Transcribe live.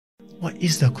What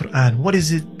is the Quran? What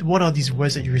is it? What are these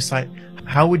words that you recite?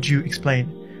 How would you explain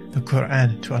the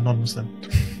Quran to a non-Muslim?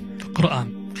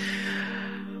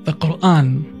 The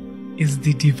Quran is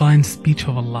the divine speech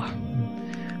of Allah,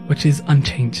 which is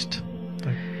unchanged.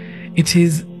 It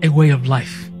is a way of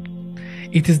life.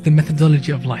 It is the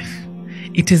methodology of life.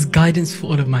 It is guidance for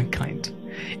all of mankind.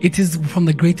 It is from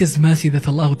the greatest mercy that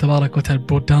Allah Ta'ala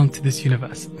brought down to this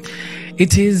universe.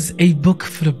 It is a book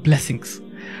full of blessings.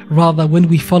 Rather, when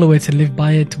we follow it and live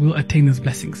by it, we'll attain those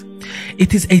blessings.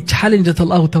 It is a challenge that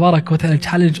Allah Ta'ala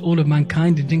challenged all of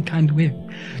mankind and jinkind with,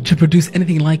 to produce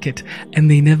anything like it, and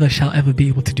they never shall ever be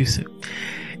able to do so.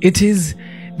 It is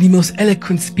the most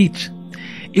eloquent speech.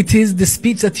 It is the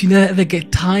speech that you never ever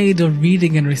get tired of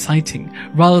reading and reciting.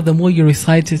 Rather, the more you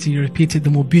recite it and you repeat it, the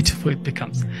more beautiful it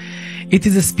becomes. It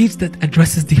is a speech that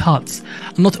addresses the hearts.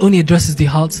 And not only addresses the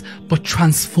hearts, but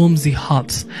transforms the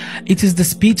hearts. It is the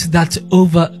speech that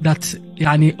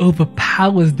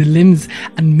overpowers the limbs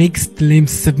and makes the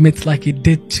limbs submit, like it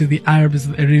did to the Arabs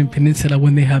of the Arabian Peninsula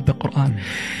when they heard the Quran.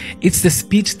 It's the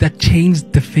speech that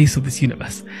changed the face of this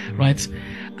universe, right?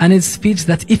 And it's speech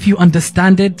that if you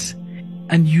understand it,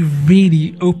 and you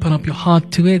really open up your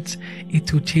heart to it,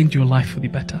 it will change your life for the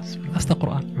better. So that's the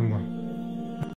Quran.